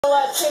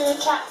To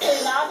chat to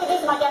now. I think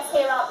these are my guests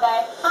here, aren't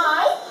they?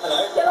 Hi. Hello.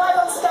 You're live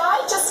on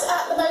Sky just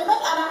at the moment,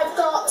 and I've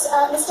got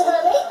Mr.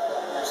 Burley.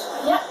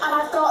 Yeah, and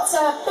I've got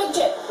Big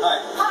Jim. Hi.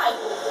 Hi.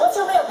 What's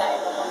your real name?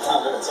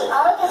 Liberty.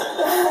 Oh, okay.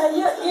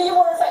 you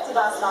were affected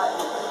last night.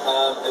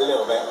 A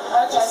little bit.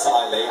 Okay. Just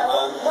slightly.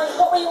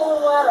 What were you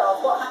all aware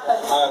of? What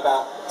happened?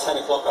 About 10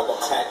 o'clock I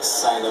got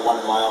text saying that one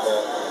of my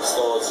other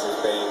stores was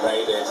being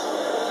raided.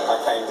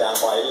 I came down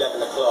by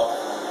 11 o'clock.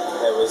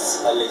 There was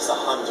at least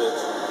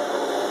 200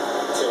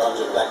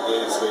 black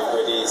dudes with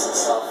hoodies and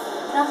stuff,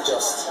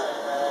 just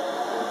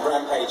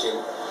rampaging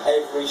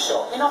every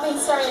shop. You're not being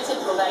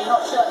stereotypical there, you're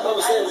not sure. I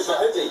was there with my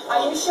hoodie.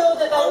 Are you sure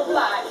that they were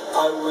black?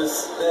 I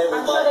was there with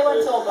I'm sure they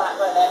weren't all black,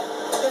 were they?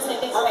 Doesn't it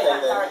make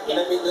that character?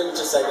 Let me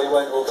just say they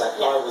weren't all black.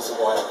 Yeah. I was a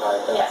white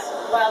guy. Yes.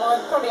 Well, there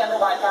were probably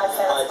other white guys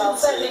there as well.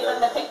 Certainly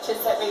from the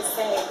pictures that we've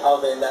seen. Oh,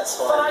 then that's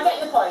fine. But I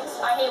get your point.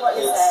 I hear what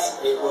you're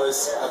saying. It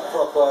was a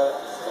proper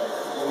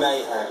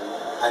mayhem,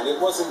 and it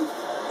wasn't.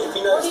 If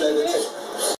you notice,